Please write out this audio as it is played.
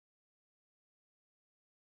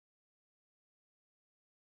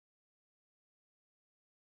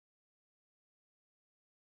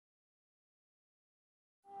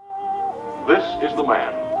This is the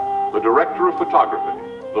man, the director of photography,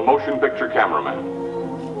 the motion picture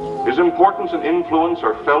cameraman. His importance and influence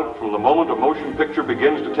are felt from the moment a motion picture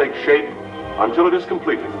begins to take shape until it is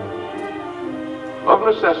completed. Of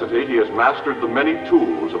necessity, he has mastered the many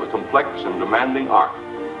tools of a complex and demanding art.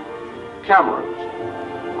 Cameras,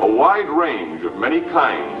 a wide range of many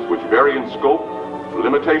kinds which vary in scope,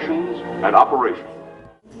 limitations, and operation.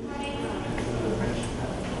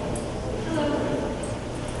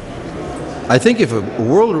 I think if a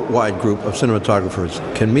worldwide group of cinematographers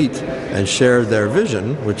can meet and share their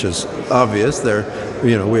vision, which is obvious,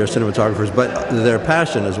 we are cinematographers, but their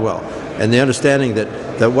passion as well, and the understanding that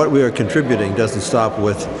what we are contributing doesn't stop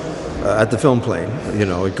with at the film plane.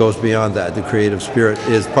 It goes beyond that. The creative spirit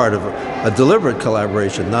is part of a deliberate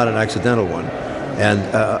collaboration, not an accidental one. And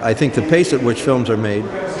I think the pace at which films are made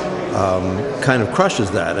kind of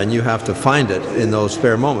crushes that, and you have to find it in those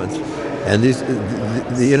spare moments. And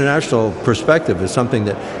the international perspective is something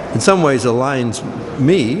that in some ways aligns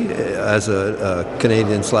me as a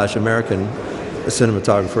Canadian/American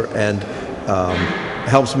cinematographer, and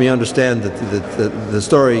helps me understand that the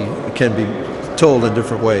story can be told in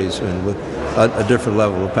different ways and with a different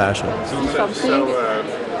level of passion.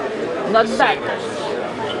 Not bad.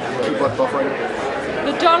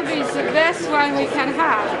 The Dolby is the best one we can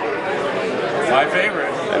have. My favorite.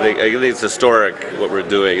 I think it's historic what we're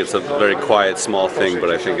doing. It's a very quiet, small thing, but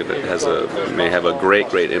I think it may have a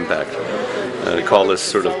great impact. They call this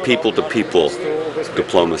sort of people-to-people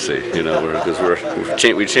diplomacy, because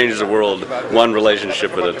we change the world one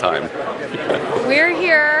relationship at a time. We're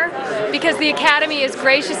here because the Academy is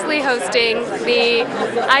graciously hosting the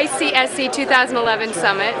ICSC 2011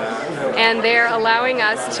 Summit, and they're allowing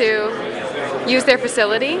us to use their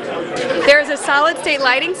facility. There is a solid-state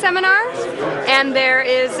lighting seminar, and there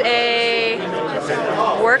is a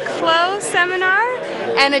workflow seminar,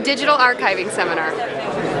 and a digital archiving seminar.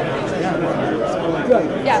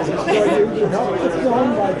 Yeah.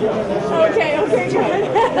 Okay, good.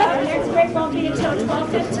 Next break won't be until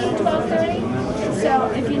 12:15, 12:30.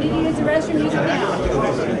 So if you need to use the restroom, use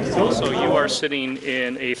it now. Also, you are sitting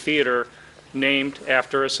in a theater named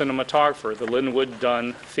after a cinematographer, the Linwood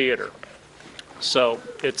Dunn Theater. So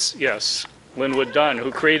it's, yes, Linwood Dunn,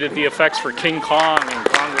 who created the effects for King Kong and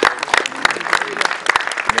Kong.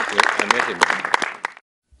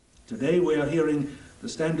 Today we are hearing the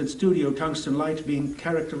standard studio tungsten light being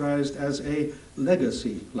characterized as a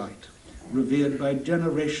legacy light, revered by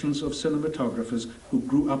generations of cinematographers who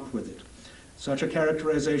grew up with it. Such a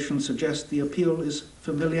characterization suggests the appeal is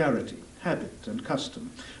familiarity, habit, and custom,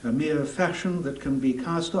 a mere fashion that can be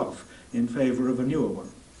cast off in favor of a newer one.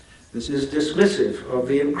 This is dismissive of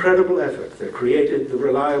the incredible effort that created the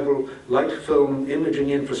reliable light film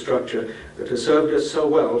imaging infrastructure that has served us so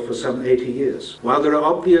well for some 80 years. While there are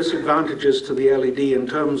obvious advantages to the LED in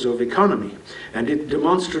terms of economy, and it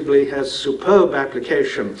demonstrably has superb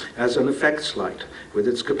application as an effects light with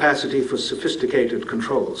its capacity for sophisticated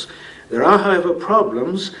controls, there are, however,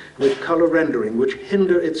 problems with color rendering which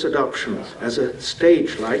hinder its adoption as a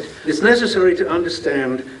stage light. It's necessary to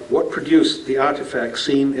understand what produced the artifacts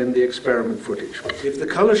seen in the experiment footage. If the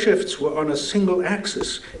color shifts were on a single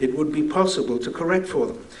axis, it would be possible to correct for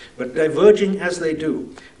them. But diverging as they do,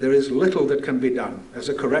 there is little that can be done, as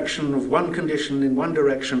a correction of one condition in one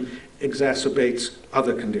direction exacerbates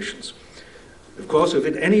other conditions. Of course, if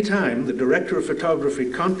at any time the director of photography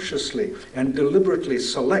consciously and deliberately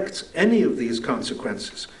selects any of these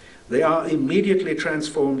consequences, they are immediately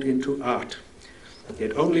transformed into art.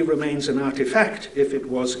 It only remains an artifact if it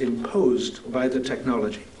was imposed by the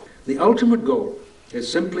technology. The ultimate goal is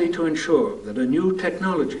simply to ensure that a new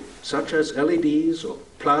technology, such as LEDs or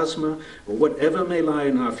plasma or whatever may lie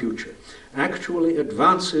in our future, actually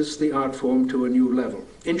advances the art form to a new level.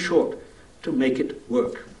 In short, to make it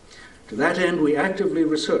work. To that end, we actively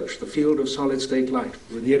research the field of solid-state light,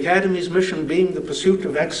 with the Academy's mission being the pursuit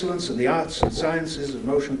of excellence in the arts and sciences of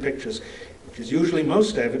motion pictures, which is usually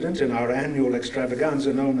most evident in our annual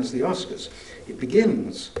extravaganza known as the Oscars. It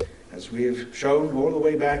begins, as we have shown all the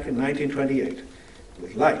way back in 1928,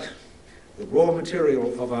 with light, the raw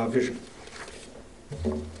material of our vision.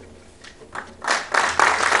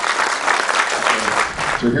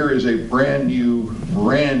 So here is a brand new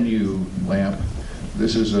lamp.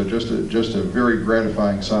 This is just a very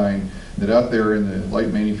gratifying sign that out there in the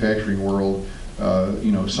light manufacturing world,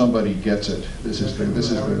 somebody gets it. This is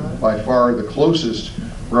by far the closest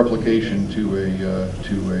replication to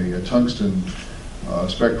a tungsten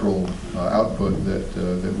spectral output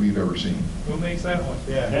that we've ever seen. Who makes that one?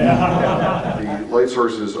 The light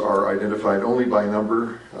sources are identified only by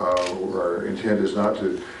number. Our intent is not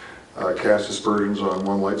to cast aspersions on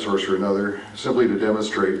one light source or another, simply to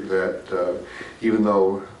demonstrate that even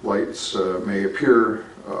though lights may appear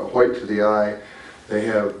white to the eye, they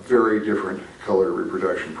have very different color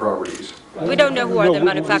reproduction properties. We don't know who are the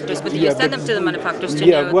manufacturers, but you send them to the manufacturers to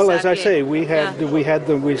know well, exactly. as I say,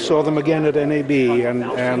 we saw them again at NAB,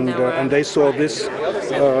 and they saw this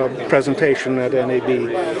presentation at NAB,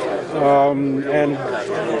 and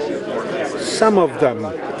some of them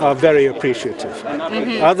are very appreciative.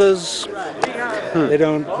 Mm-hmm. Others, they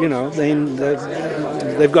don't,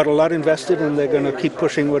 they've got a lot invested and they're going to keep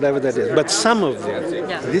pushing whatever that is. But some of them.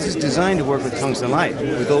 This is designed to work with tungsten light.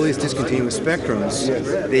 With all these discontinuous spectrums,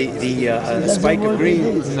 the spike of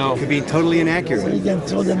green could be totally inaccurate. You can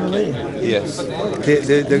throw them away. Yes.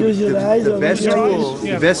 The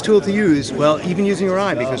best tool to use, well, even using your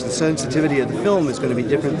eye, because the sensitivity of the film is going to be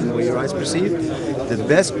different than the way your eyes perceive, the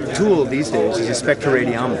best tool these days is a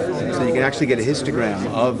spectroradiometer. So you can actually get a histogram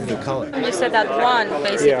of the color. You said that one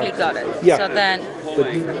basically got it. Yeah. So then.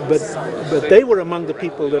 But they were among the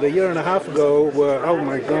people that a year and a half ago were, oh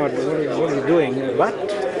my God, what are you doing? But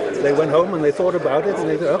they went home and they thought about it and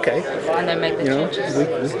they said, okay. And they make the changes.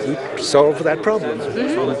 We solved that problem.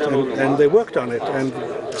 Mm-hmm. and they worked on it. And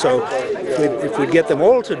so if we get them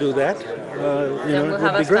all to do that, then we'll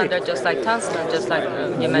have a standard just like tungsten, just like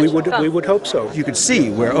you mentioned. We would hope so. You could see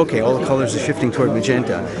where, okay, all the colors are shifting toward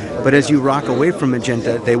magenta, but as you rock away from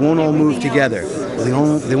magenta, they won't all move together. They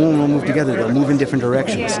won't all move together. They'll move in different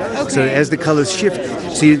directions. Okay. So as the colors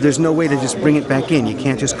shift, see, there's no way to just bring it back in. You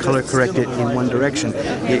can't just color correct it in one direction.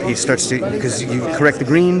 It starts to, because you correct the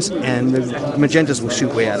greens and the magentas will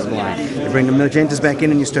shoot way out of the line. You bring the magentas back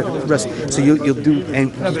in and you start to rust. So you'll do,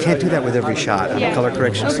 and you can't do that with every shot on color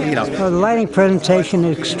correction. So, Well, the lighting presentation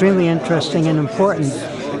is extremely interesting and important,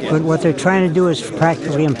 but what they're trying to do is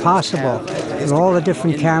practically impossible. With all the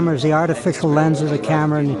different cameras, the artificial lens of the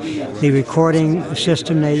camera, and the recording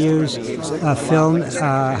system they use, film,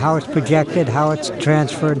 how it's projected, how it's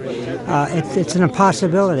transferred, it's an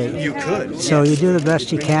impossibility. You could. So you do the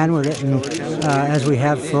best you can with it, and as we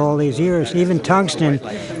have for all these years. Even tungsten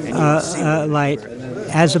light,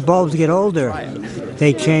 as the bulbs get older,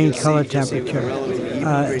 they change color temperature.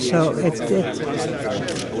 So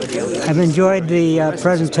I've enjoyed the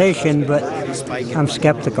presentation, but I'm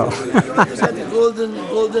skeptical. The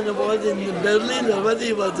golden award in Berlin, or what do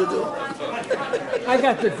you want to do? I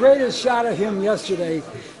got the greatest shot of him yesterday.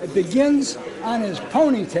 It begins on his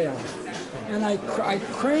ponytail, and I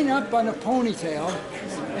crane up on the ponytail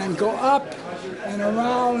and go up and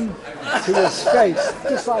around to his face,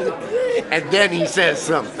 just like it. And then he says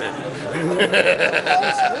something.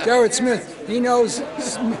 Jared Smith, he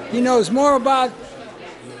knows more about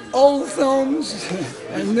old films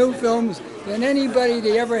and new films than anybody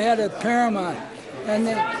they ever had at Paramount. And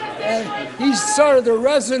he's sort of the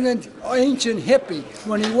resident ancient hippie.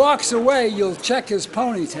 When he walks away, you'll check his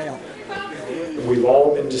ponytail. We've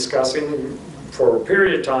all been discussing for a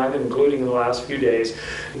period of time, including the last few days,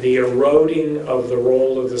 the eroding of the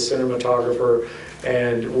role of the cinematographer,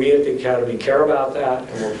 and we at the Academy care about that,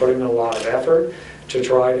 and we're putting a lot of effort to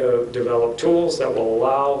try to develop tools that will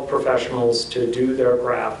allow professionals to do their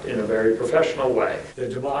craft in a very professional way. The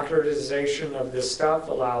democratization of this stuff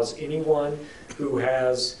allows anyone who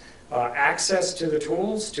has access to the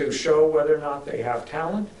tools to show whether or not they have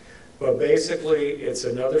talent. But basically, it's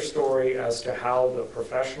another story as to how the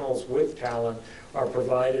professionals with talent are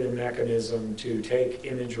provided a mechanism to take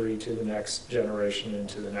imagery to the next generation and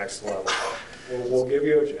to the next level. We'll give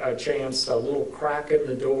you a chance, a little crack in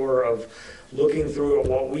the door of looking through at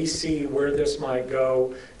what we see, where this might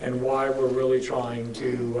go, and why we're really trying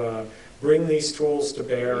to bring these tools to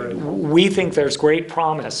bear. And we think there's great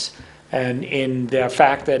promise, and in the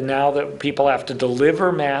fact that now that people have to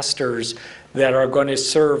deliver masters that are going to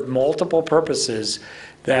serve multiple purposes,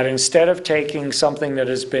 that instead of taking something that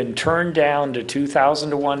has been turned down to 2,000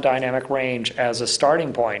 to 1 dynamic range as a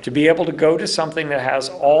starting point, to be able to go to something that has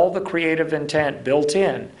all the creative intent built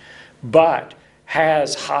in, but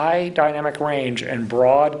has high dynamic range and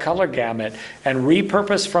broad color gamut, and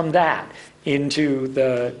repurpose from that into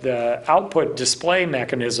the output display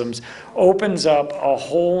mechanisms, opens up a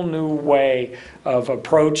whole new way of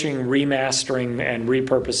approaching remastering and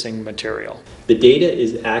repurposing material. The data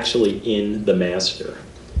is actually in the master.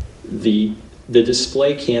 The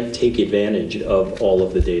display can't take advantage of all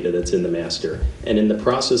of the data that's in the master. And in the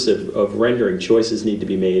process of rendering, choices need to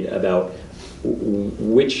be made about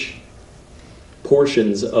which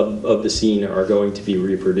portions of the scene are going to be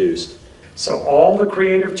reproduced. So all the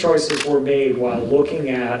creative choices were made while looking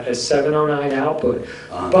at a 709 output,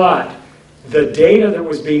 but the data that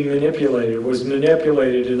was being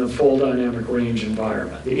manipulated in a full dynamic range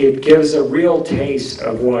environment. It gives a real taste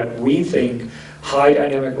of what we think high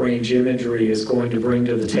dynamic range imagery is going to bring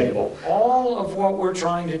to the table. All of what we're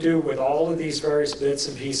trying to do with all of these various bits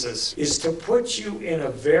and pieces is to put you in a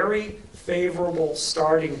very favorable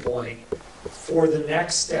starting point for the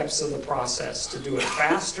next steps of the process, to do it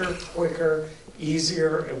faster, quicker,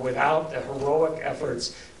 easier, and without the heroic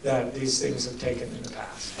efforts that these things have taken in the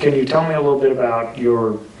past. Can you tell me a little bit about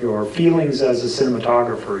your feelings as a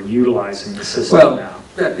cinematographer utilizing the system now?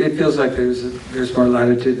 It feels like there's more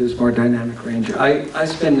latitude, there's more dynamic range. I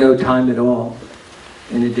spend no time at all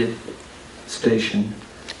in a dip station.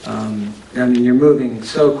 I mean, you're moving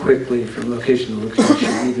so quickly from location to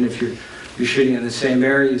location. Even if you're shooting in the same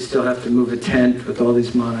area, you still have to move a tent with all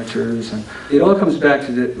these monitors. And it all comes back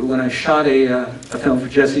to when I shot a film for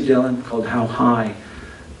Jesse Dillon called How High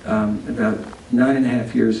about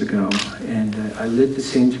 9.5 years ago, and I lit the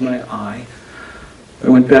scene to my eye. I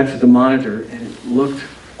went back to the monitor and it looked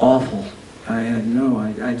awful. I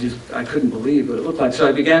couldn't believe what it looked like. So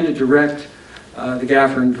I began to direct the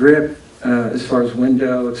gaffer and grip as far as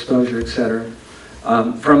window, exposure, etc.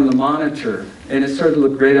 From the monitor. And it started to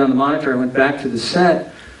look great on the monitor. I went back to the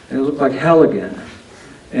set and it looked like hell again.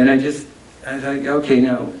 And I thought, okay,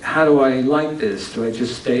 now how do I light this? Do I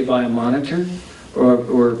just stay by a monitor?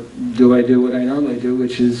 Or do I do what I normally do,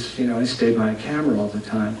 which is, I stay by a camera all the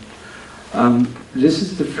time. This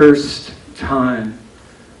is the first time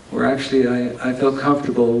where actually I felt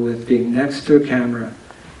comfortable with being next to a camera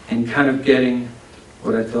and kind of getting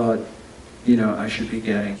what I thought, I should be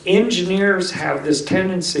getting. Engineers have this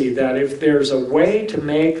tendency that if there's a way to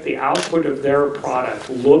make the output of their product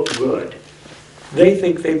look good, they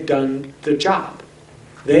think they've done the job.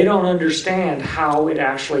 They don't understand how it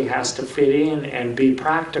actually has to fit in and be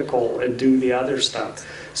practical and do the other stuff.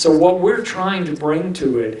 So what we're trying to bring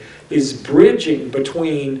to it is bridging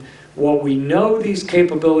between what we know these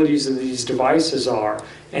capabilities of these devices are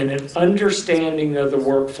and an understanding of the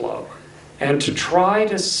workflow, and to try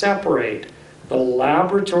to separate the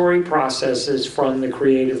laboratory processes from the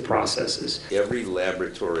creative processes. Every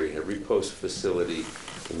laboratory, every post facility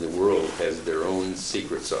in the world has their own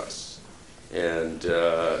secret sauce. And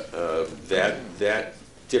that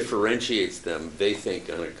differentiates them, they think,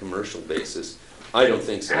 on a commercial basis. I don't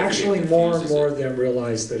think so. Actually, more and more of them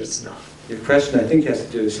realize that it's not. Your question, I think, has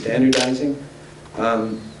to do with standardizing.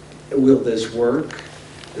 Will this work?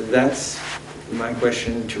 That's my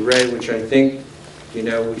question to Ray, which I think,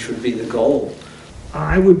 which would be the goal.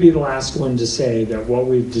 I would be the last one to say that what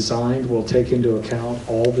we've designed will take into account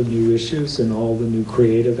all the new issues and all the new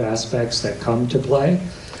creative aspects that come to play.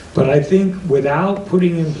 But I think without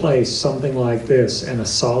putting in place something like this and a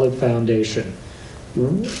solid foundation,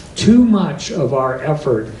 too much of our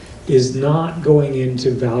effort is not going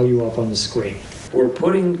into value up on the screen. We're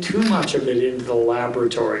putting too much of it into the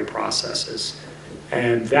laboratory processes.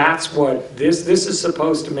 And that's what this is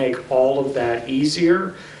supposed to make all of that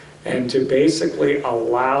easier and to basically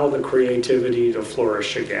allow the creativity to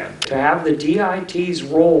flourish again. To have the DIT's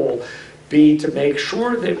role be to make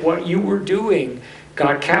sure that what you were doing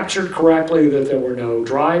got captured correctly, that there were no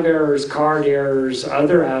drive errors, card errors,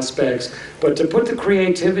 other aspects, but to put the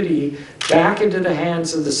creativity back into the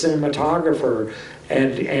hands of the cinematographer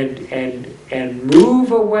and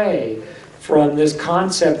move away from this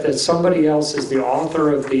concept that somebody else is the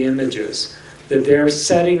author of the images, that they're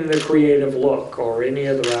setting the creative look or any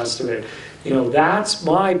of the rest of it. That's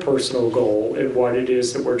my personal goal in what it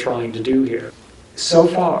is that we're trying to do here. So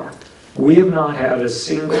far, we have not had a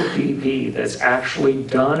single DP that's actually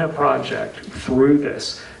done a project through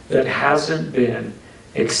this that hasn't been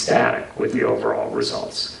ecstatic with the overall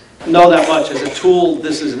results. Know that much. As a tool,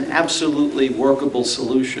 this is an absolutely workable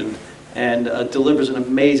solution and delivers an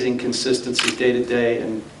amazing consistency day to day,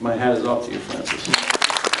 and my hat is off to you, Francis.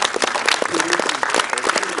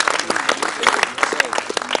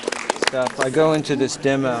 I go into this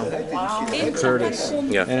demo at Curtis,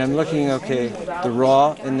 and I'm looking, the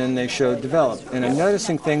raw, and then they show develop. And I'm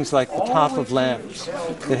noticing things like the top of lamps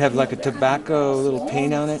that have like a tobacco little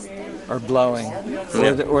paint on it are blowing,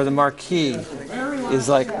 or the marquee is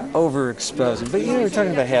like overexposed. But we're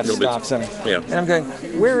talking about half stops. And I'm going,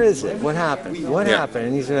 where is it? What happened? What happened?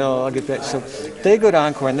 And he said, I'll get that. So they go to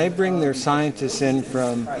Encore, and they bring their scientists in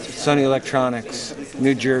from Sony Electronics,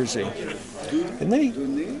 New Jersey. And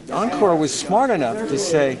Encore was smart enough to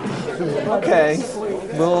say, okay,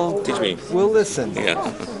 we'll teach me. We'll listen.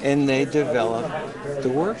 Yeah. And they develop the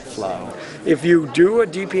workflow. If you do a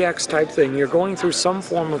DPX type thing, you're going through some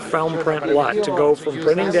form of film print LUT to go from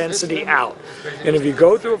printing density out. And if you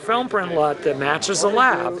go through a film print LUT that matches a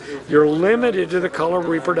lab, you're limited to the color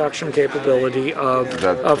reproduction capability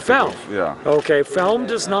of film. Yeah. Okay, film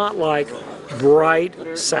does not like bright,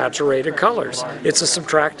 saturated colors. It's a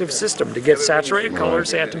subtractive system. To get saturated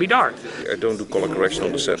colors, they have to be dark. I don't do color correction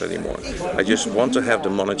on the set anymore. I just want to have the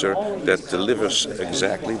monitor that delivers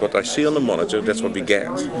exactly what I see on the monitor. That's what we get.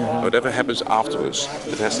 Whatever happens afterwards,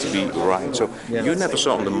 it has to be right. So you never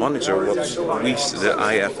saw on the monitor what we, the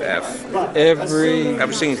IFF.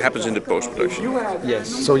 Everything happens in the post-production. Yes.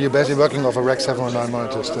 So you're basically working off a Rec 709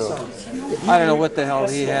 monitor still? I don't know what the hell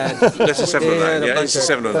he had. That's a 709. Yeah, it's a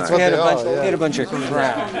 709. He had a bunch of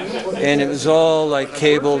crap, and it was all like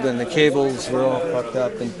cabled, and the cables were all fucked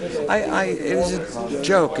up, and it was a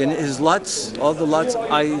joke. And his LUTs, all the LUTs,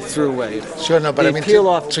 I threw away. Sure, no, but they I mean,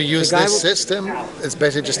 to use this system, it's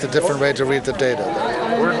basically just a different way to read the data.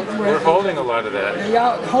 We're holding a lot of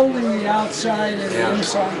that. Holding the outside and the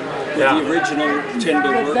inside. Yeah. The original tender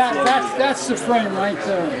workflow. That's the frame right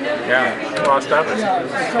there. Yeah. Well, stop it.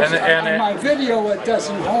 Yeah, in my video it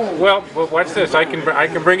doesn't hold. Well, watch this. I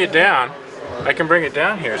can bring it down. I can bring it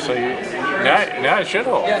down here, so now it should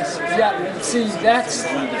hold. Yes. Yeah. See, that's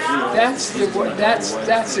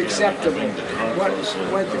acceptable. What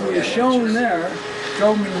was shown there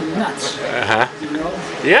drove me nuts. You know?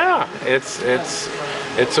 Yeah.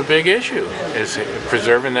 It's a big issue, is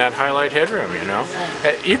preserving that highlight headroom, you know.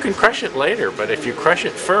 You can crush it later, but if you crush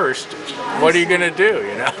it first, what are you going to do,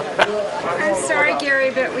 you know? I'm sorry,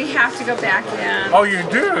 Gary, but we have to go back in. Oh, you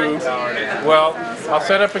do? Well, I'll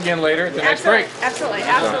set up again later at the next break. Absolutely.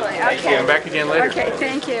 Okay. I'm back again later. Okay,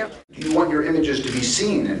 thank you. Do you want your images to be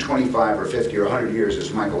seen in 25 or 50 or 100 years,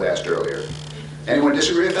 as Michael asked earlier? Anyone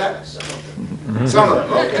disagree with that? Some of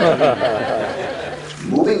them, okay.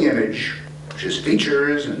 Moving image, which is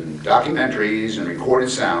features and documentaries and recorded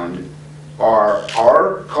sound, are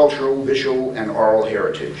our cultural, visual, and oral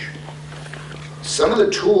heritage. Some of the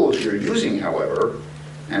tools you're using, however,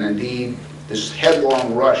 and indeed this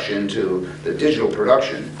headlong rush into the digital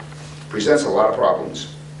production, presents a lot of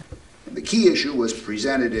problems. The key issue was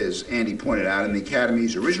presented, as Andy pointed out, in the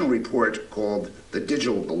Academy's original report called The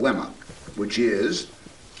Digital Dilemma, which is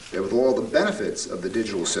that with all the benefits of the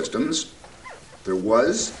digital systems, there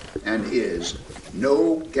was and is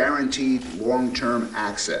no guaranteed long-term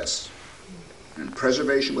access. And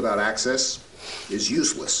preservation without access is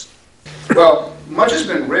useless. Well, much has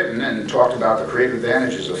been written and talked about the creative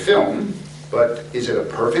advantages of film, but is it a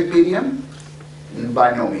perfect medium?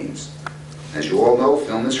 By no means. As you all know,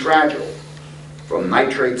 film is fragile. From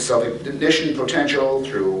nitrate self-ignition potential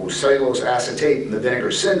through cellulose acetate and the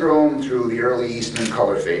vinegar syndrome through the early Eastman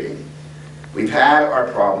color fading. We've had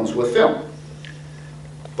our problems with film.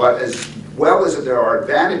 But as well as there are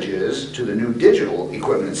advantages to the new digital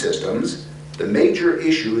equipment systems, the major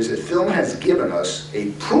issue is that film has given us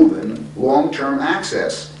a proven long-term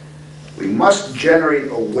access. We must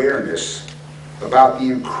generate awareness about the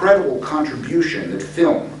incredible contribution that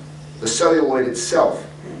film, the celluloid itself,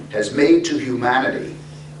 has made to humanity,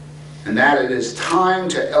 and that it is time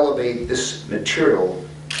to elevate this material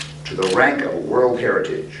to the rank of a world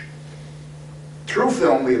heritage. Through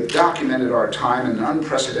film, we have documented our time in an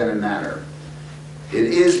unprecedented manner. It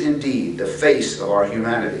is indeed the face of our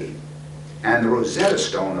humanity and the Rosetta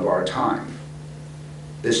Stone of our time.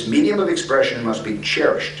 This medium of expression must be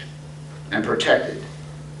cherished and protected.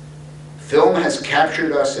 Film has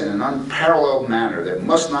captured us in an unparalleled manner that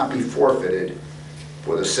must not be forfeited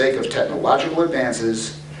for the sake of technological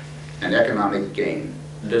advances and economic gain.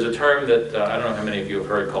 There's a term that I don't know how many of you have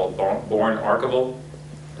heard called born archival.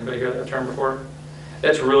 Anybody hear that term before?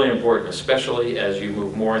 That's really important, especially as you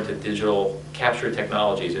move more into digital capture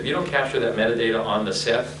technologies. If you don't capture that metadata on the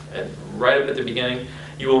set and right up at the beginning,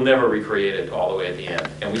 you will never recreate it all the way at the end.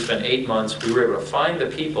 And we spent 8 months. We were able to find the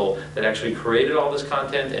people that actually created all this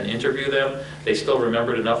content and interview them. They still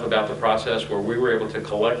remembered enough about the process where we were able to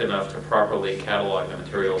collect enough to properly catalog the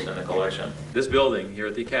materials in the collection. This building here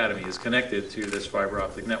at the Academy is connected to this fiber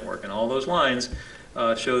optic network, and all those lines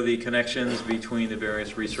show the connections between the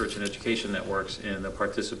various research and education networks in the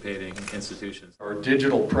participating institutions. Our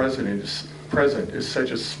digital present is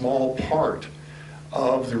such a small part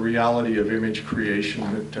of the reality of image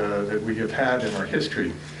creation that we have had in our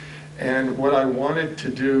history. And what I wanted to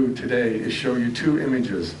do today is show you two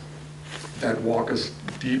images that walk us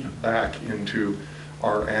deep back into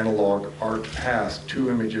our analog art past, two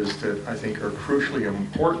images that I think are crucially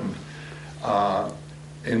important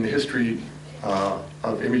in the history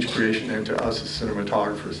of image creation and to us as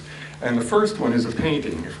cinematographers. And the first one is a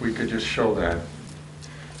painting, if we could just show that.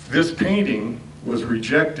 This painting was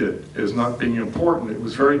rejected as not being important. It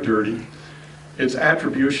was very dirty. Its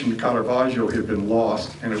attribution to Caravaggio had been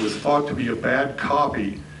lost, and it was thought to be a bad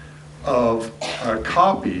copy of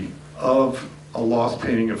a lost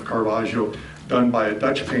painting of Caravaggio done by a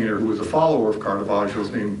Dutch painter who was a follower of Caravaggio's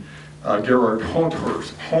named Gerard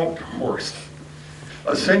Honthorst.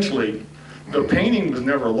 Essentially, the painting was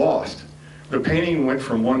never lost. The painting went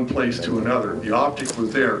from one place to another. The object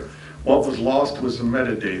was there. What was lost was the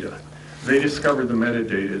metadata. They discovered the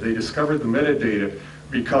metadata. They discovered the metadata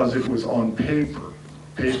because it was on paper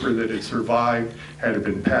that had survived, had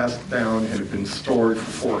been passed down, had been stored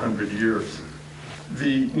for 400 years.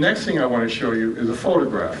 The next thing I want to show you is a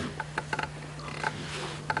photograph.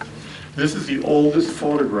 This is the oldest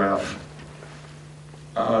photograph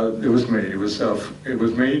that was made. It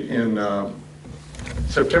was made in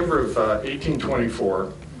September of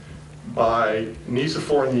 1824 by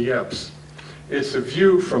Nicephore Niepce. It's a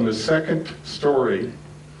view from the second story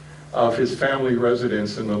of his family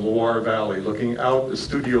residence in the Loire Valley, looking out the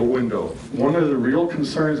studio window. One of the real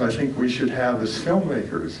concerns I think we should have as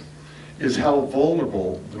filmmakers is how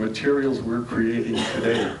vulnerable the materials we're creating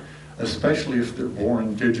today, especially if they're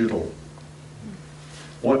born digital.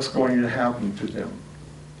 What's going to happen to them?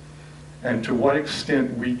 And to what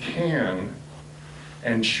extent we can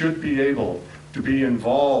and should be able to be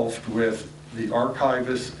involved with the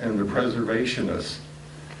archivists and the preservationists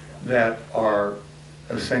that are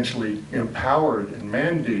essentially empowered and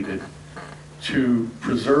mandated to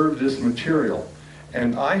preserve this material.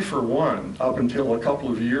 And I, for one, up until a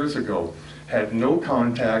couple of years ago, had no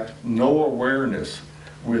contact, no awareness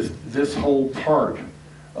with this whole part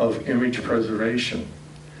of image preservation.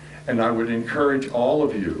 And I would encourage all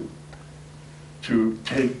of you to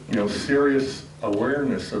take serious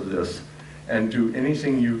awareness of this and do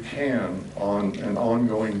anything you can on an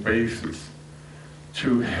ongoing basis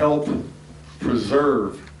to help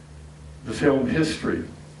preserve the film history,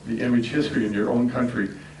 the image history in your own country,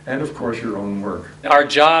 and of course your own work. Our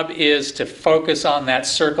job is to focus on that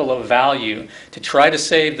circle of value, to try to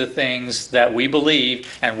save the things that we believe,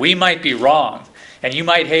 and we might be wrong, and you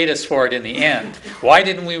might hate us for it in the end. Why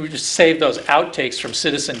didn't we just save those outtakes from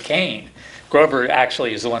Citizen Kane? Grover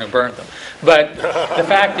actually is the one who burned them. But the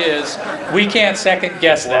fact is, we can't second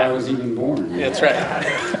guess that. I was even born. That's right.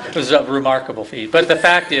 It was a remarkable feat. But the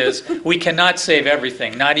fact is, we cannot save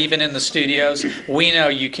everything, not even in the studios. We know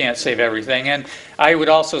you can't save everything. And I would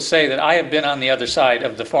also say that I have been on the other side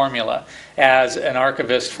of the formula as an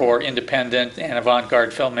archivist for independent and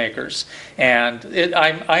avant-garde filmmakers. And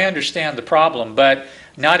I understand the problem, but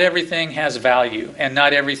not everything has value, and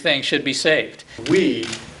not everything should be saved. We,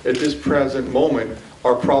 at this present moment,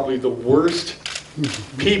 are probably the worst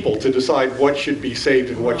people to decide what should be saved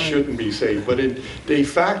and what shouldn't be saved. But in de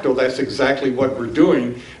facto, that's exactly what we're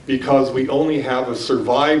doing, because we only have a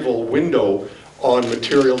survival window on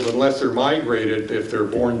materials, unless they're migrated, if they're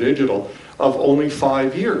born digital, of only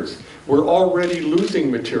 5 years. We're already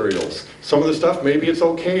losing materials. Some of the stuff, maybe it's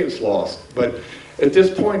okay it's lost. But at this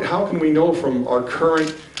point, how can we know from our current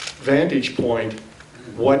vantage point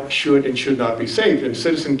what should and should not be saved? And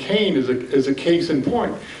Citizen Kane is a case in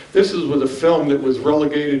point. This was a film that was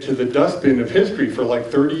relegated to the dustbin of history for like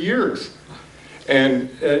 30 years. And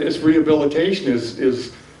its rehabilitation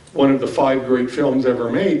is one of the 5 great films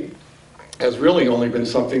ever made. Has really only been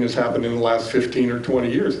something that's happened in the last 15 or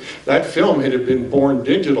 20 years. That film, had it been born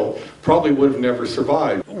digital, probably would have never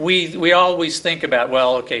survived. We always think about,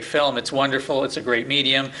 well, okay, film, it's wonderful, it's a great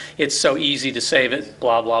medium, it's so easy to save it,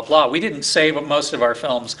 blah, blah, blah. We didn't save most of our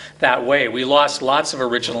films that way. We lost lots of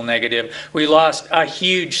original negative. We lost a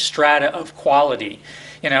huge strata of quality.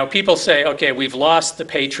 People say, okay, we've lost The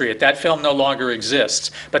Patriot. That film no longer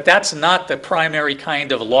exists. But that's not the primary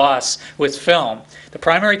kind of loss with film. The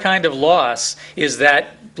primary kind of loss is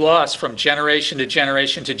that loss from generation to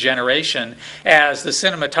generation to generation as the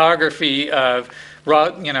cinematography of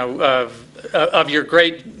your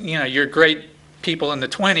great people in the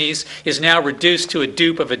 20s is now reduced to a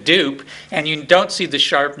dupe of a dupe, and you don't see the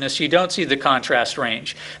sharpness, you don't see the contrast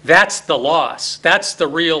range. That's the loss. That's the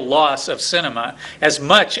real loss of cinema, as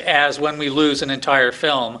much as when we lose an entire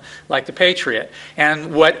film like The Patriot.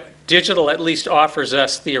 And what digital at least offers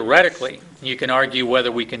us theoretically, you can argue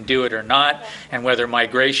whether we can do it or not, and whether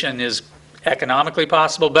migration is economically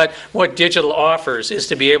possible, but what digital offers is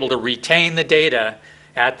to be able to retain the data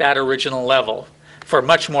at that original level for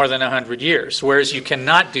much more than 100 years, whereas you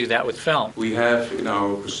cannot do that with film. We have in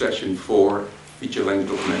our possession 4 feature-length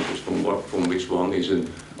documentaries, from which one is an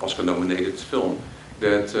Oscar-nominated film.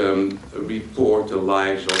 that report the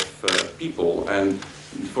lives of people. And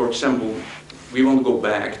for example, we want to go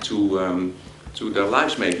back to their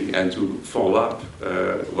lives making and to follow up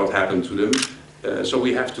what happened to them. So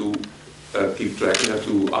we have to keep track, we have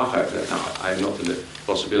to archive that. Now, I'm not in the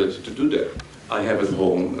possibility to do that. I have at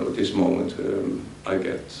home at this moment, I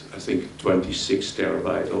get, I think, 26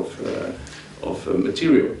 terabytes of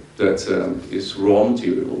material that is raw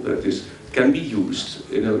material that can be used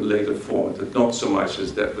in a later format, but not so much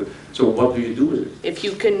as that. But, so what do you do with it? If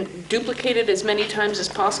you can duplicate it as many times as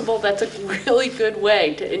possible, that's a really good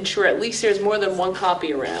way to ensure at least there's more than one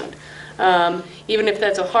copy around. Even if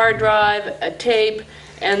that's a hard drive, a tape,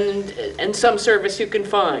 and some service you can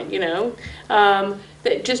find, you know.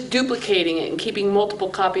 That just duplicating it and keeping multiple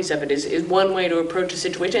copies of it is one way to approach a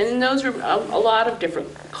situation. And those are a lot of different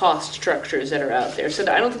cost structures that are out there.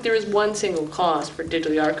 So I don't think there is one single cost for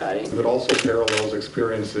digitally archiving. It also parallels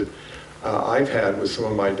experience that I've had with some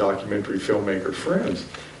of my documentary filmmaker friends,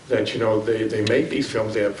 that, you know, they make these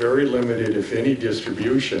films, they have very limited, if any,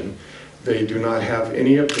 distribution. They do not have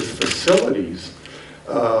any of the facilities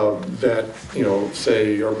that, you know,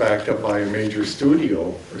 say are backed up by a major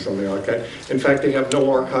studio or something like that. In fact, they have no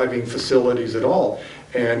archiving facilities at all.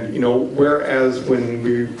 And, you know, whereas when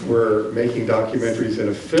we were making documentaries in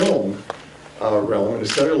a film realm, in a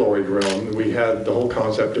celluloid realm, we had the whole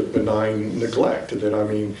concept of benign neglect. That, I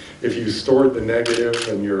mean, if you stored the negative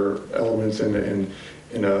and your elements in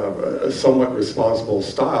a somewhat responsible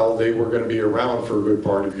style, they were going to be around for a good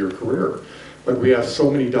part of your career. But we have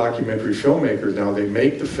so many documentary filmmakers now, they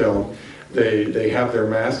make the film, they have their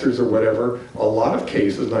masters or whatever. A lot of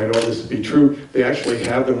cases, and I know this to be true, they actually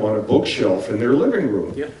have them on a bookshelf in their living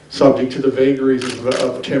room, subject to the vagaries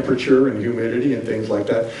of temperature and humidity and things like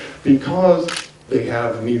that, because they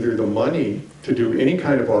have neither the money to do any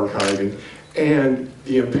kind of archiving and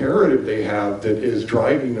the imperative they have that is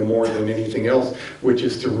driving them more than anything else, which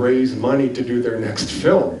is to raise money to do their next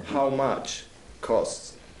film. How much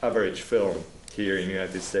costs average film here in the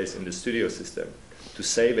United States in the studio system to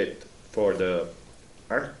save it for the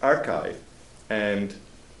archive? And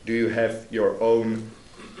do you have your own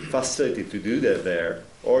facility to do that there,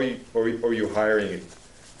 or you hiring it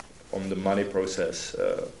on the money process,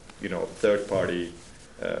 you know, third-party,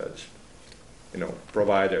 you know,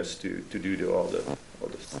 providers to do all the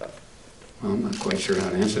stuff? Well, I'm not quite sure how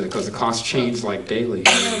to answer that because the costs change like daily.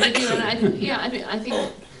 No, they do, and I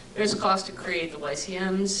think there's a cost to create the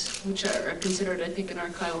YCMs, which are considered, I think, an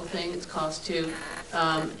archival thing. It's cost to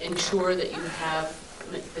ensure that you have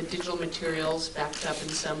the digital materials backed up in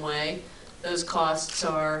some way. Those costs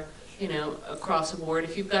are, you know, across the board.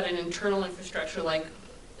 If you've got an internal infrastructure like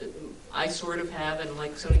I sort of have and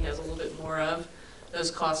like Sony has a little bit more of,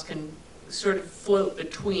 those costs can sort of float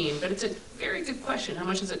between. But it's a very good question. How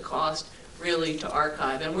much does it cost really to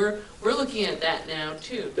archive? And we're looking at that now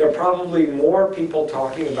too. There are probably more people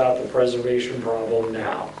talking about the preservation problem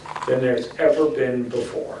now than there's ever been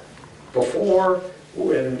before. Before,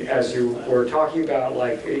 when, as you were talking about,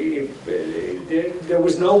 like, there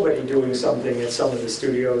was nobody doing something at some of the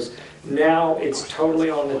studios. Now it's totally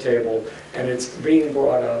on the table and it's being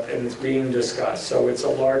brought up and it's being discussed. So it's a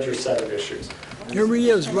larger set of issues. Here he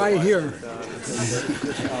is, right here.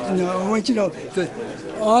 I want you to know that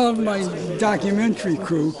all of my documentary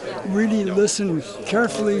crew really listen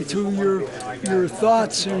carefully to your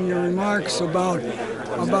thoughts and your remarks about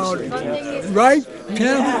right,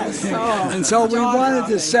 Pam? And so we wanted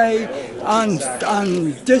to say on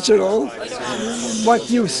digital what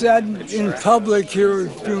you said in public here a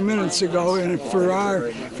few minutes ago, and for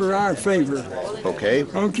our favor. Okay.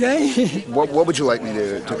 Okay. What would you like me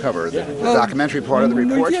to cover? The documentary part of the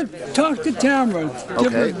report? Yeah, talk to Tamara.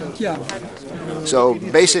 Okay. Yeah. So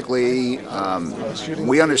basically,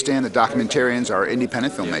 we understand that documentarians are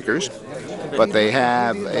independent filmmakers, but they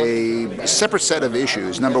have a separate set of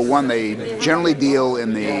issues. Number one, they generally deal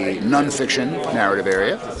in the non-fiction narrative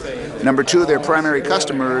area. Number two, their primary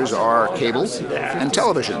customers are cable and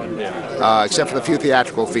television, except for the few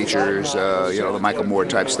theatrical features, the Michael Moore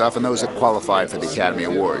type stuff, and those that qualified for the Academy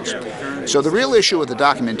Awards. So the real issue with the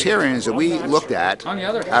documentarians that we looked at,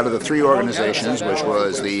 out of the three organizations, which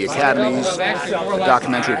was the Academy's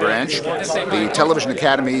documentary branch, the Television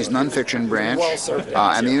Academy's nonfiction branch,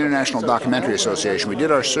 and the International Documentary Association, we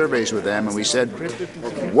did our surveys with them and we said,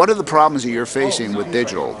 what are the problems that you're facing with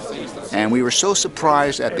digital? And we were so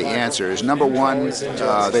surprised at the answers. Number one,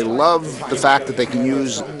 they love the fact that they can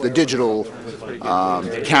use the digital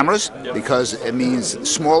cameras because it means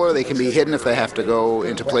smaller, they can be hidden if they have to go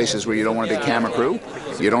into places where you don't want a big camera crew.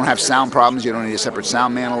 You don't have sound problems, you don't need a separate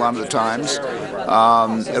sound man a lot of the times.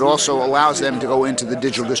 It also allows them to go into the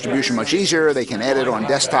digital distribution much easier. They can edit on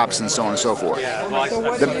desktops and so on and so forth. So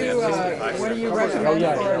what do you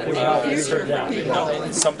recommend for the future for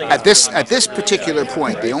people? At this particular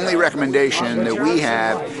point, the only recommendation that we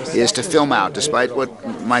have is to film out, despite what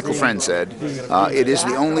Michael Friend said. It is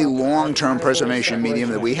the only long-term preservation medium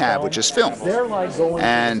that we have, which is film.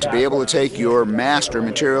 And to be able to take your master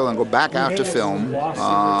material and go back out to film,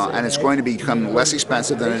 and it's going to become less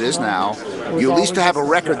expensive than it is now, you at least have a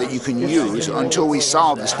record that you can use until we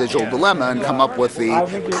solve this digital dilemma and come up with the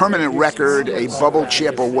permanent record, a bubble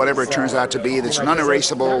chip or whatever it turns out to be that's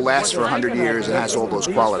non-erasable, lasts for 100 years, and has all those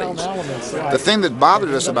qualities. The thing that bothered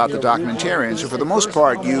us about the documentarians, who for the most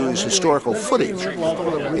part use historical footage,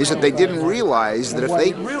 is that they didn't realize that if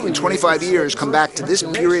they, in 25 years, come back to this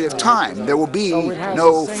period of time, there will be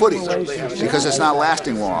no footage because it's not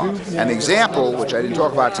lasting long. An example, which I didn't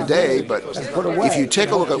talk about today, but if you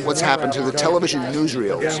take a look at what's happened to the television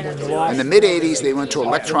newsreels, in the mid-'80s they went to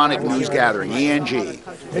electronic news gathering, ENG.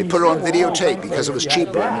 They put it on videotape because it was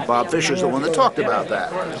cheaper, and Bob Fisher's the one that talked about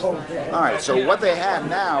that. All right, so what they have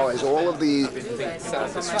now is all of the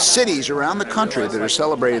cities around the country that are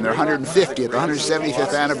celebrating their 150th,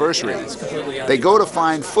 175th anniversary. They go to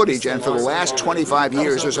find footage, and for the last 25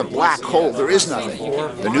 years, there's a black hole. There is nothing.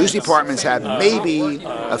 The news departments have maybe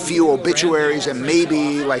a few obituaries and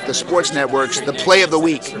maybe, like the sports networks, the play of the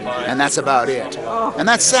week, and that's about it. And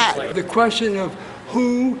that's sad. The question of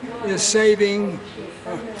who is saving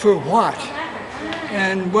for what,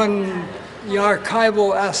 and when the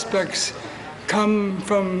archival aspects come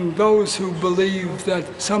from those who believe that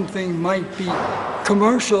something might be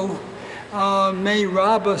commercial, may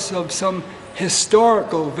rob us of some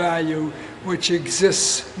historical value which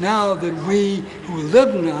exists now that we who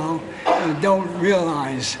live now don't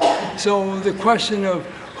realize. So the question of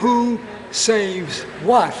who saves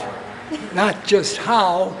what, not just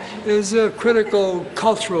how, is a critical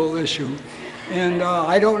cultural issue. And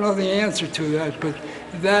I don't know the answer to that, but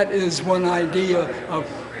that is one idea of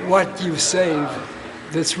what you save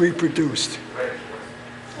that's reproduced.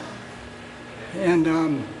 And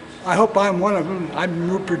I hope I'm one of them. I'm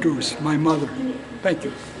reproduced, my mother. Thank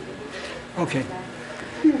you. Okay.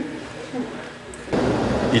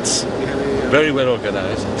 It's very well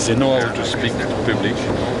organized. They know how to speak to the public.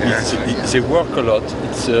 They work a lot.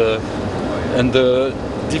 And the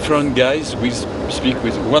different guys we speak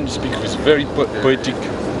with. One speaks with very poetic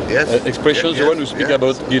expressions. The one who speaks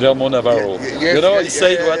about Guillermo Navarro. I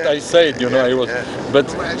said what I said. I was. But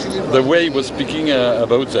the way he was speaking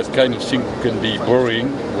about that kind of thing can be boring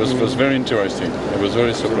was very interesting. I was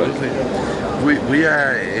very surprised. We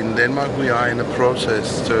are in Denmark. We are in a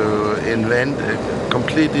process to invent a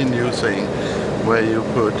completely new thing, where you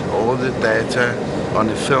put all the data on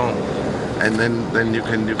the film, and then you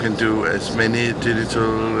can do as many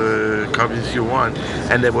digital copies you want,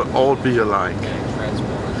 and they will all be alike.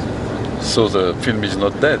 So the film is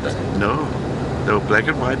not dead? No. No, black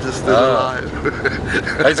and white is still alive.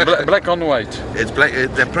 It's black and white. It's black.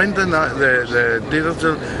 They print the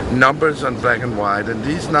digital numbers on black and white, and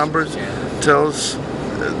these numbers tells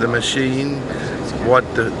the machine what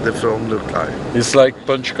the film looked like. It's like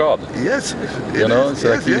punch card. Yes.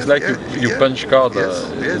 It's like you punch card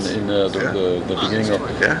in the beginning of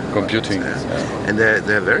computing. Yeah. And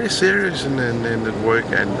they're very serious in the work,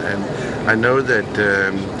 and I know that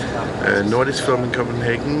Nordisk Film in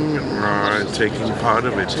Copenhagen are taking part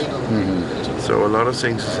of it. Mm-hmm. So a lot of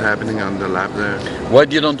things is happening on the lab there. Why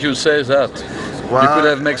didn't you say that? Well, you could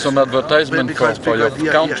have made some advertisement for your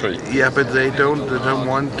country. Yeah, but they don't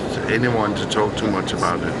want anyone to talk too much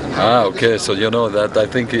about it. Ah, okay. So you know that I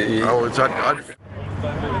think. Oh, it's not.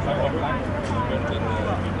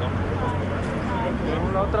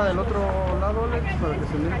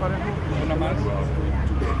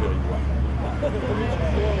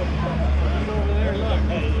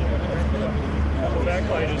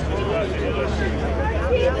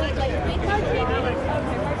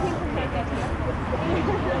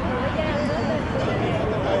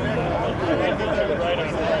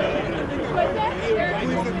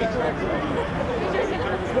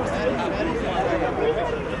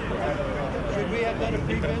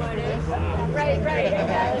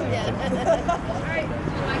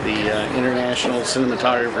 The International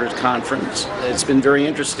Cinematographers Conference. It's been very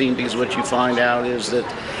interesting because what you find out is that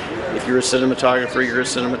if you're a cinematographer, you're a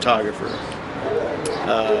cinematographer.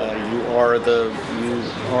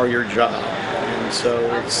 You are your job, and so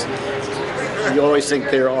you always think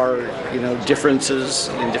there are differences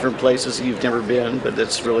in different places that you've never been, but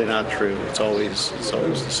that's really not true. It's always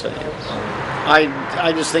the same.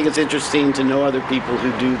 I just think it's interesting to know other people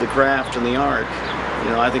who do the craft and the art, You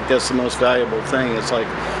know, I think that's the most valuable thing. It's like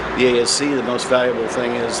the ASC, the most valuable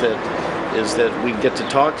thing is that we get to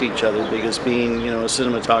talk to each other, because being, you know, a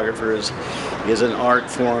cinematographer is an art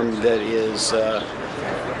form that is,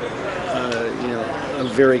 you know, a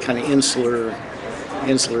very kind of insular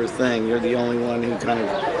thing. You're the only one who kind of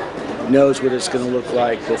knows what it's going to look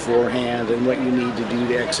like beforehand and what you need to do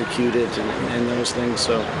to execute it and those things.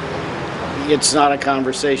 So it's not a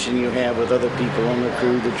conversation you have with other people on the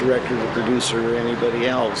crew, the director, the producer, or anybody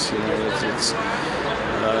else. You know,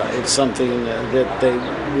 it's something that they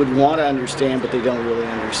would want to understand, but they don't really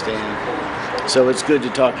understand. So it's good to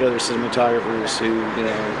talk to other cinematographers who, you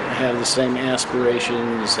know, have the same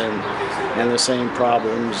aspirations and the same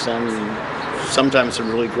problems, and sometimes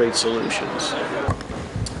some really great solutions.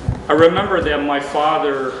 I remember that my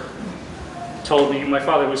father told me, my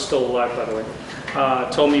father was still alive, by the way,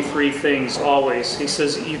 told me three things always. He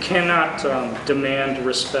says, you cannot demand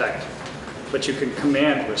respect, but you can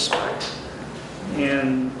command respect.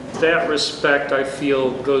 And that respect, I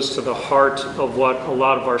feel, goes to the heart of what a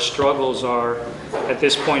lot of our struggles are at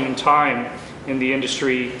this point in time in the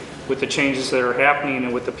industry, with the changes that are happening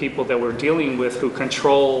and with the people that we're dealing with who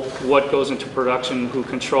control what goes into production, who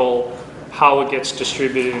control how it gets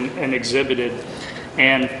distributed and exhibited.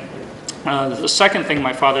 And the second thing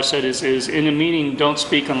my father said is in a meeting, don't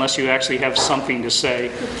speak unless you actually have something to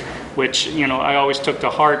say, which, you know, I always took to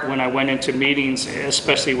heart when I went into meetings,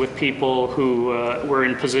 especially with people who were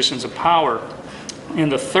in positions of power. And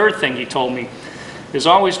the third thing he told me is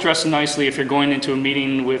always dress nicely if you're going into a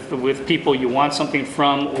meeting with people you want something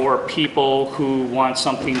from, or people who want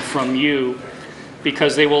something from you,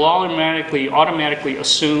 because they will automatically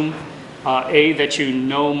assume A, that you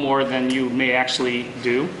know more than you may actually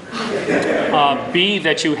do, B,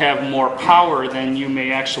 that you have more power than you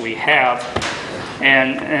may actually have,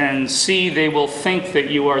 and C, they will think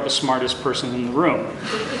that you are the smartest person in the room.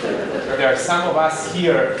 There are some of us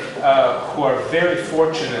here who are very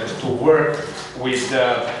fortunate to work with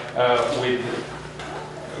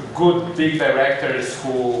good big directors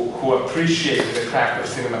who appreciate the craft of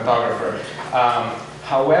cinematographer.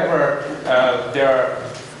 However, there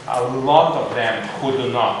are a lot of them who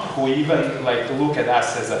do not, who even look at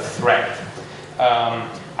us as a threat.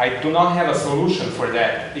 I do not have a solution for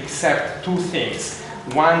that except two things.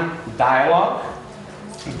 One, dialogue.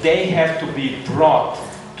 They have to be brought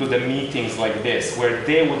to the meetings like this, where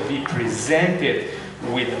they would be presented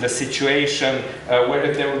with the situation,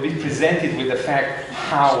 where they will be presented with the fact,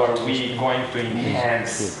 how are we going to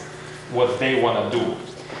enhance what they want to do.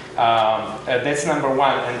 That's number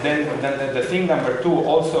one. And then the thing number two,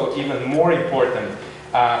 also even more important,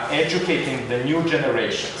 educating the new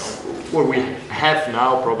generations. What we have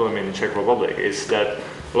now problem in Czech Republic is that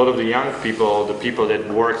a lot of the young people, the people that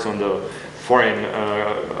works on the foreign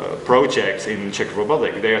projects in Czech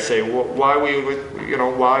Republic, they are saying, why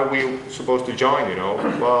are we supposed to join? You know,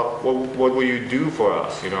 well, what will you do for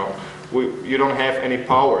us? You know, you don't have any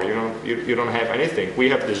power. You don't have anything. We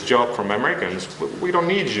have this job from Americans. We don't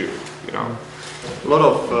need you. You know, a lot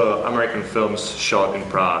of American films shot in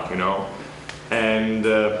Prague. You know, and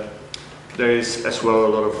there is as well a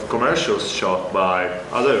lot of commercials shot by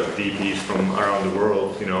other DPs from around the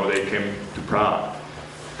world. You know, they came to Prague.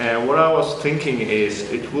 And what I was thinking is,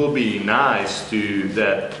 it will be nice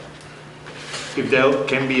that if there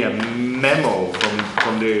can be a memo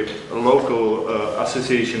from the local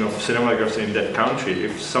association of cinematographers in that country.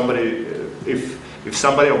 If somebody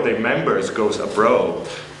of their members goes abroad,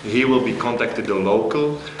 he will be contacted the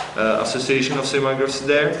local association of cinematographers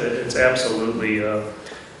there. It's absolutely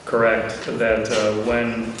correct that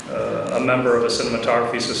when a member of a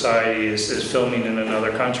cinematography society is filming in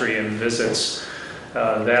another country and visits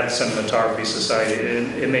that cinematography society,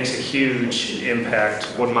 it makes a huge impact.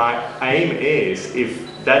 What my aim is, if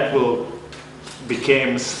that will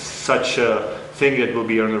become such a thing that will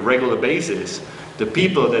be on a regular basis, the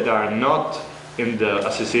people that are not in the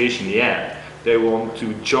association yet, they want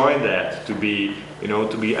to join that, to be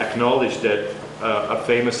acknowledged that a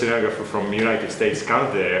famous cinematographer from the United States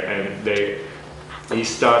comes there, and he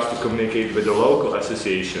starts to communicate with the local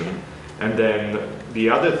association, and then the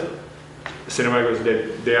other cinematographers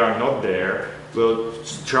that they are not there will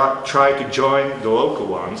try to join the local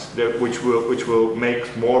ones, which will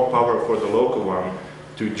make more power for the local one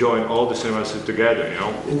to join all the cinematographers together. You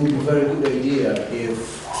know, it would be a very good idea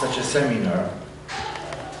if such a seminar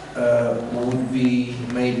would be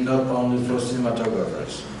made not only for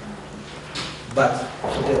cinematographers, but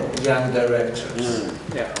for the young directors.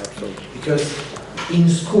 Yeah, absolutely. Because in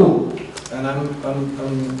school, and I'm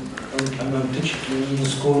teaching in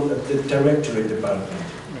school at the directorate department.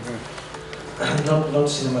 not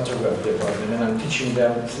cinematography department, and I'm teaching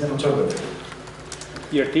them cinematography.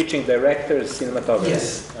 You're teaching directors cinematography?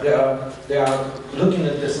 Yes, they are looking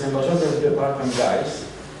at the cinematography department guys,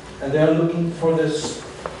 and they are looking for the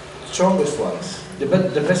strongest ones, the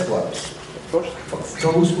best ones. Of course.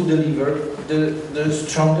 Those who deliver the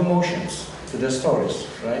strong emotions to the stories,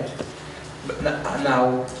 right? But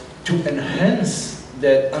now, to enhance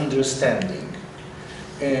that understanding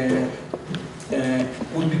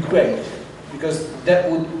would be great, because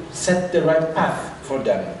that would set the right path for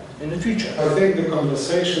them in the future. I think the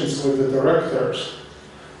conversations with the directors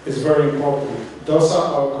is very important. Those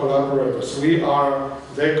are our collaborators. We are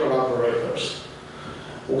their collaborators.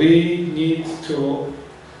 We need to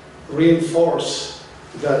reinforce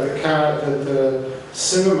that the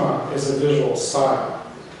cinema is a visual style.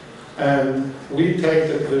 And we take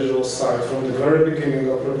that visual style from the very beginning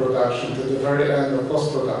of pre-production to the very end of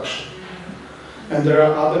post-production. And there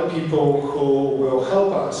are other people who will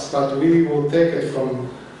help us, but we will take it from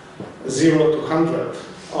 0 to 100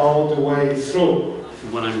 all the way through.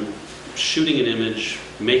 When I'm shooting an image,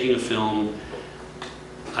 making a film,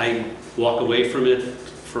 I walk away from it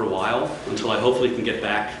for a while until I hopefully can get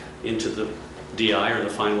back into the DI or the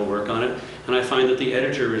final work on it. And I find that the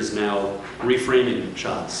editor is now reframing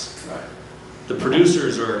shots. Right. The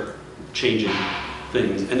producers are changing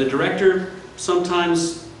things. And the director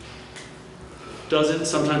sometimes does it,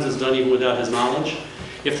 sometimes it's done even without his knowledge.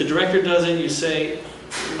 If the director does it, you say,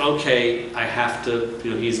 okay, I have to,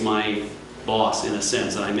 he's my boss in a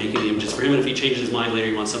sense, and I'm making the images for him, and if he changes his mind later,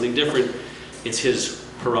 he wants something different, it's his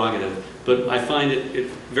prerogative. But I find it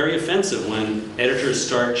very offensive when editors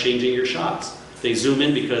start changing your shots. They zoom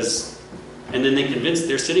in and then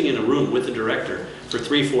they're sitting in a room with the director for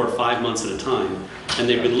 3, 4, 5 months at a time, and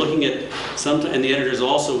they've been looking at and the editors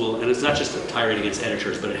also will, and it's not just a tirade against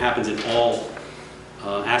editors, but it happens in all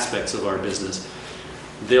aspects of our business.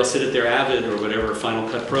 They'll sit at their Avid or whatever, Final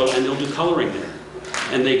Cut Pro, and they'll do coloring there.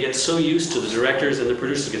 And they get so used to, the directors and the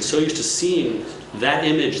producers get so used to seeing that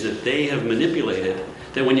image that they have manipulated,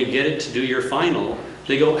 that when you get it to do your final,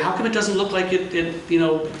 they go, how come it doesn't look like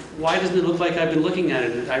why doesn't it look like I've been looking at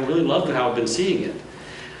it? I really love how I've been seeing it.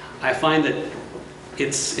 I find that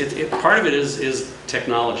part of it is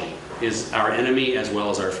technology, is our enemy as well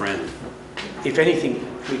as our friend. If anything,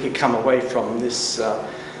 we could come away from this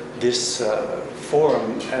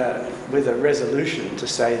forum with a resolution to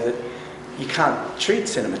say that you can't treat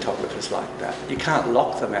cinematographers like that. You can't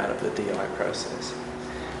lock them out of the DI process.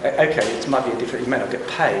 Okay, it might be you may not get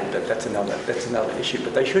paid, but that's another issue.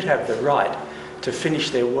 But they should have the right to finish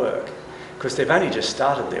their work, because they've only just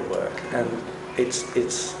started their work, and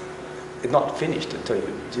it's not finished until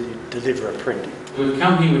you deliver a print. We've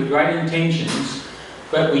come here with great intentions,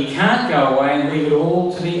 but we can't go away and leave it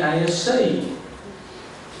all to the ASC.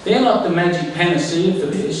 They're not the magic panacea for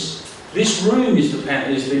this. This room is the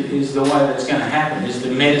way that's going to happen, is the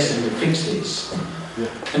medicine to fix this. Yeah.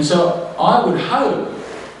 And so I would hope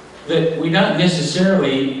that we don't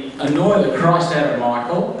necessarily annoy the Christ out of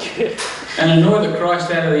Michael and annoy the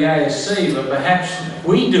Christ out of the ASC, but perhaps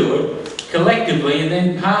we do it collectively and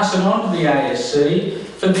then pass it on to the ASC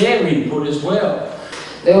for their input as well.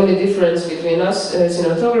 The only difference between us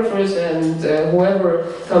cinematographers and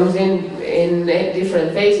whoever comes in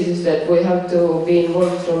different phases is that we have to be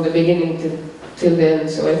involved from the beginning till the end.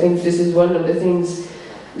 So I think this is one of the things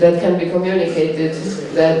that can be communicated,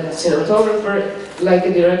 that cinematographer, like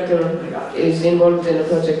a director, is involved in a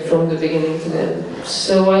project from the beginning to the end.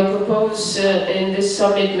 So I propose in this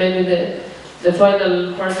summit, maybe the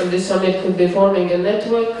final part of this summit could be forming a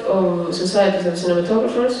network of societies of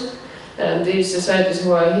cinematographers. And these societies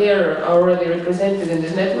who are here are already represented in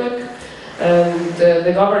this network. And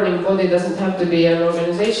the governing body doesn't have to be an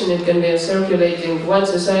organization, it can be a circulating, one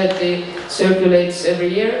society circulates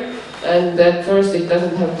every year. And at first it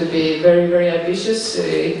doesn't have to be very, very ambitious.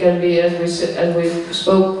 It can be, as we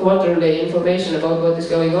spoke, quarterly information about what is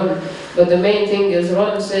going on. But the main thing, as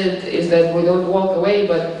Ron said, is that we don't walk away,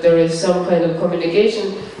 but there is some kind of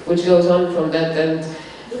communication which goes on from that. And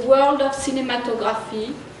the world of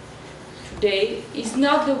cinematography today is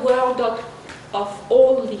not the world of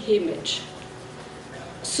all the image.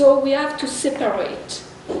 So we have to separate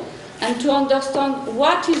and to understand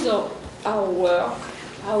what is our work,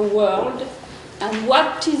 our world, and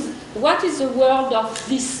what is the world of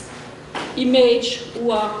this image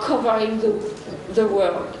who are covering the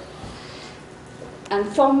world. And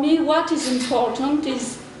for me, what is important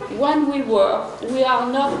is when we work, we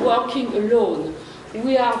are not working alone.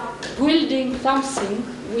 We are building something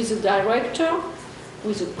with a director,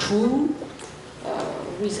 with a crew,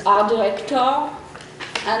 with art director,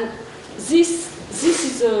 and this this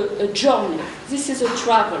is a journey, this is a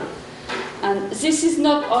travel, and this is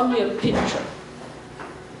not only a picture.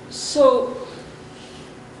 So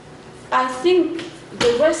I think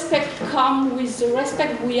the respect comes with the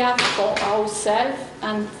respect we have for ourselves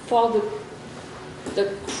and for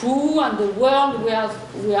the crew and the world we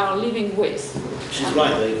are living with. She's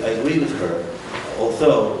right, I agree with her,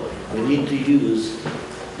 although we need to use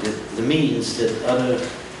the means that other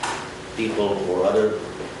people or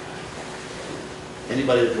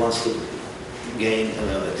anybody that wants to gain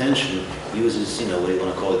attention uses, what do you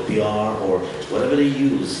want to call it, PR or whatever they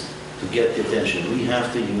use to get the attention. We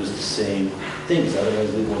have to use the same things,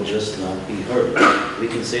 otherwise we will just not be heard. We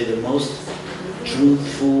can say the most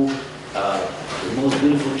truthful, the most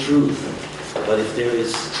beautiful truth, but if there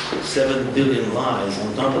is 7 billion lies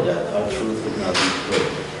on top of that, our truth would not be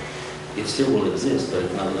heard. It still will exist, but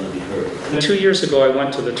it's not going to be heard. 2 years ago, I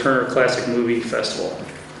went to the Turner Classic Movie Festival,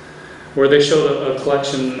 where they showed a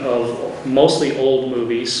collection of mostly old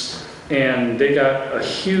movies, and they got a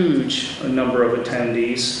huge number of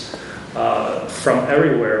attendees from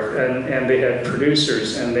everywhere, and they had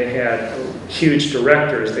producers, and they had huge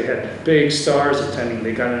directors, they had big stars attending,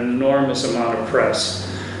 they got an enormous amount of press,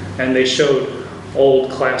 and they showed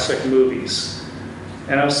old classic movies.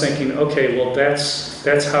 And I was thinking, okay, well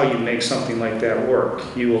that's how you make something like that work.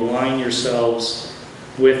 You align yourselves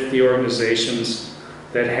with the organizations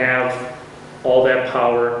that have all that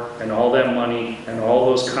power and all that money and all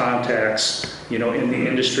those contacts, in the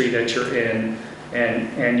industry that you're in,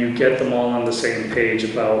 and you get them all on the same page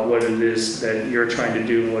about what it is that you're trying to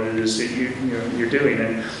do and what it is that you're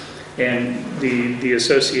doing. And the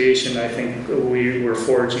association, I think we were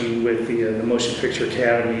forging with the Motion Picture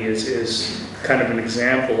Academy is kind of an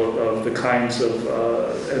example of the kinds of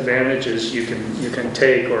advantages you can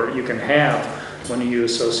take or you can have when you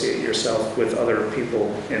associate yourself with other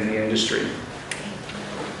people in the industry.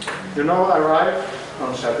 I arrived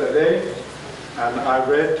on Saturday and I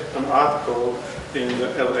read an article in the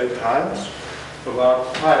LA Times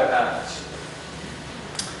about fire ants.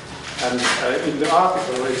 And in the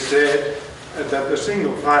article it said that a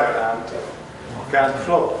single fire ant can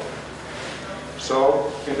float.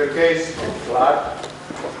 So in the case of flood,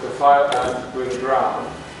 the fire ant will drown.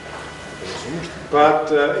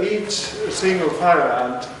 But each single fire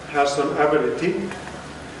ant has an ability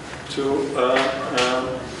to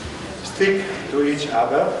stick to each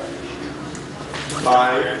other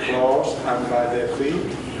by claws and by their feet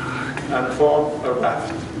and form a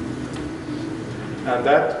raft. And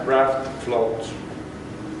that raft floats.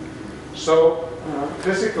 So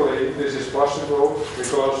physically this is possible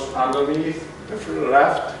because underneath the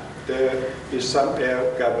raft there is some air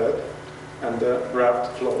gathered and the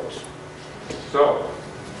raft floats. So,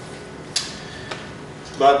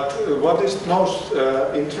 but what is most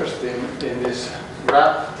interesting in this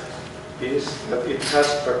raft is that it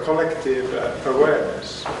has a collective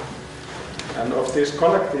awareness. And of this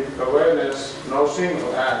collective awareness, no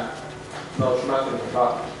single ant knows nothing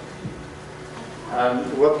about. And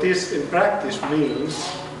what this in practice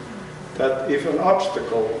means, that if an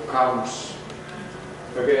obstacle comes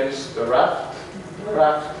against the raft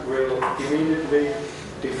will immediately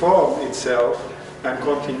deform itself and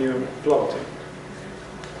continue floating.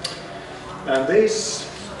 And this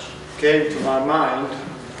came to my mind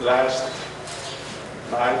last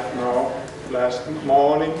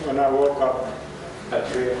morning when I woke up at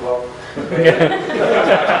 3 o'clock.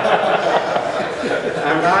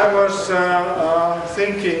 And I was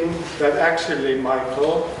thinking that actually,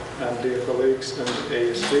 Michael and dear colleagues and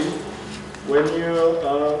ASC, when you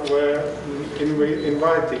were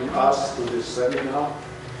inviting us to this seminar,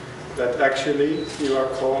 that actually you are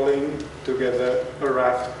calling together a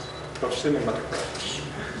raft of cinematographers.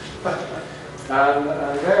 And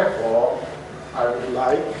therefore, I would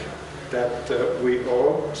like that we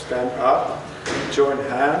all stand up, join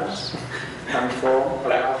hands, and form a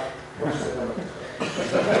raft of cinematographers.